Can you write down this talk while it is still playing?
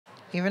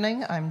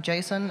evening. I'm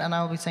Jason, and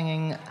I will be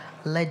singing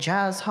Le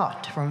Jazz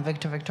Hot from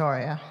Victor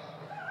Victoria.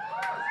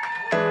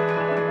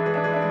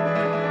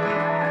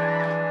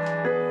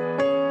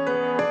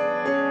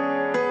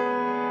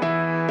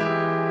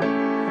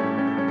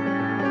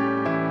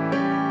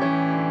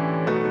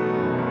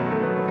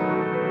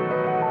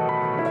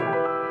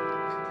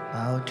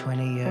 About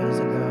 20 years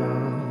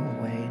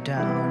ago, way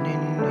down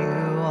in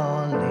New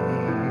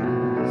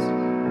Orleans,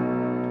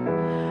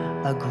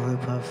 a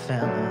group of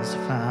fellas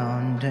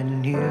found a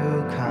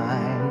new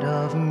kind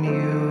of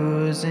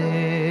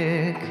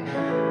music,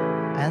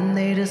 and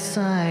they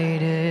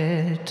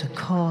decided to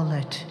call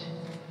it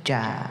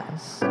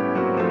jazz. No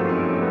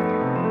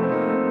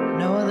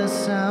other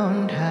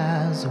sound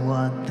has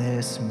what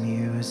this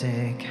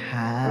music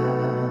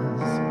has.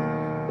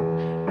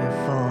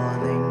 Before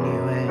they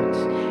knew it,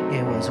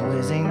 it was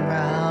whizzing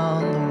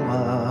round the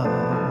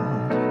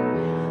world.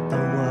 The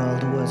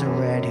world was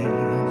ready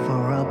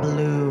for a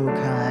blue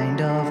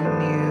kind of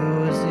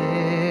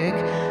music,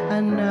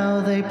 and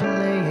now they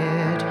play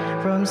it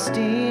from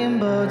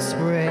Steamboat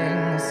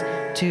Springs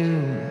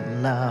to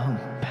La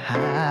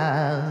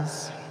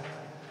Paz.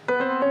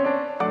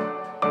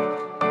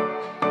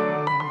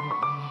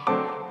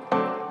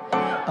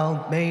 Oh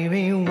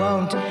baby,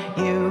 won't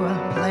you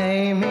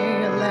play me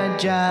Le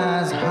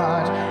Jazz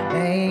Hot,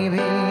 baby,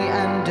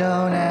 and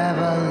don't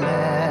ever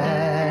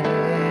let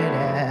it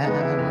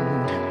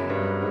end.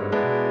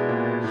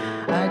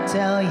 I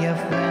tell your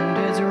friend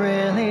it's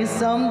really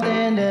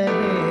something to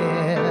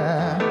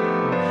hear.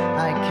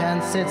 I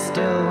can't sit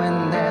still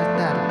when there's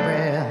that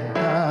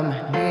rhythm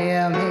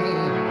near me.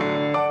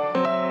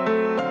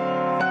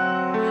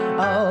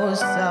 Oh,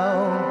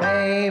 so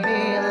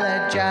baby,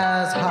 Le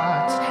Jazz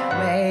Hot,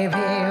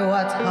 baby,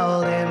 what's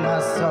holding my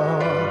soul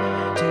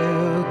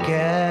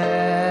together?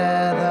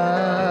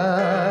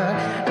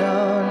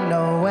 Don't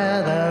know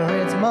whether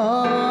it's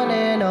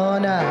morning or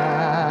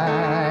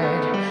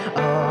night,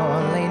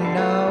 only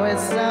know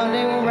it's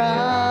sounding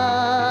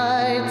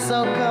right.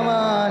 So come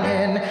on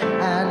in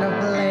and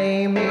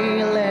play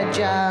me Le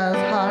Jazz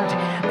Hot,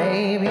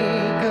 baby,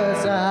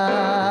 'cause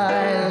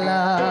I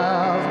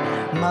love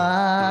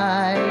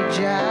my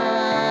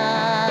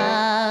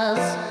jazz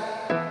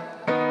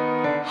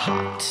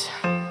hot.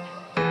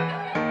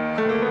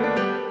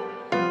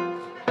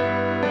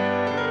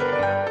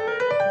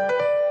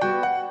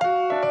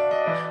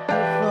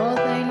 Before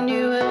they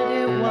knew it,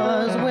 it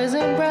was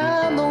whizzing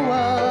round the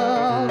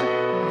world.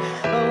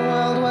 The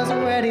world was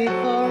ready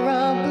for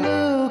a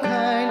blue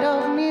kind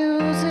of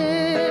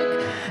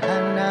music,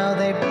 and now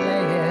they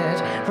play it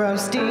from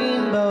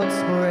Steamboat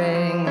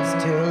Springs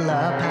to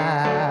La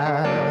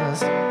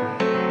Paz.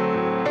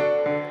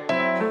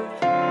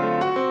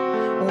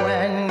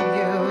 When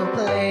you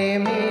play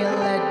me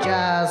Le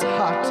Jazz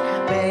Hot,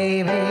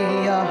 baby,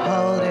 you're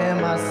holding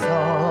my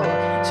soul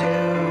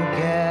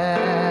together.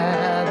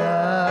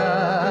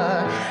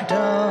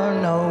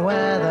 Don't know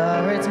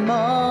whether it's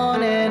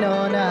morning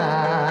or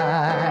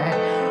night,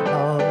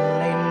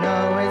 only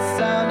know it's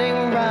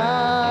sounding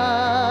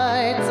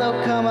right. So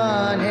come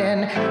on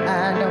in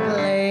and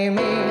play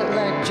me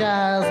Le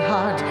Jazz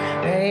Hot,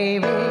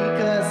 baby,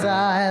 'cause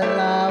I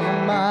love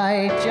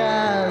my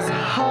jazz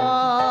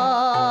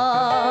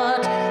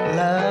hot.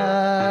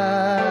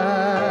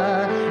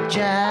 Love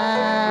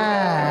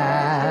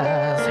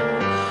jazz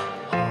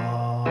hot.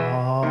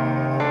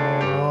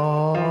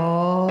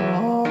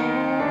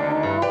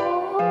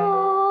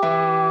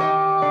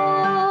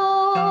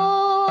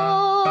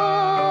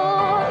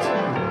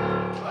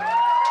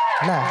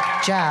 Love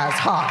jazz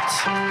hot.